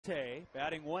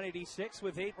batting 186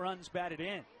 with 8 runs batted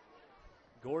in.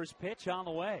 Gore's pitch on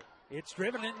the way. It's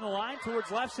driven into the line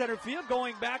towards left center field.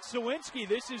 Going back, Sawinski.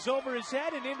 This is over his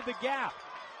head and into the gap.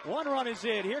 1 run is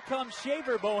in. Here comes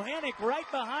Shaver. Bohannon right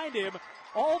behind him.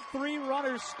 All 3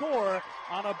 runners score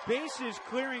on a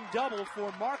bases-clearing double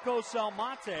for Marcos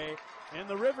Almonte, and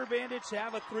the River Bandits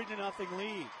have a 3-0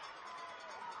 lead.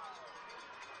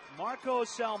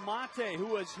 Marcos Almonte, who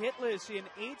was hitless in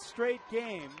 8 straight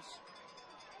games,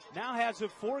 now has a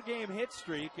 4-game hit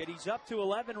streak, and he's up to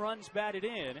 11 runs batted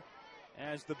in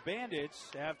as the Bandits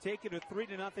have taken a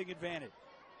 3-0 advantage.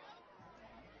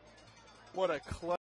 What a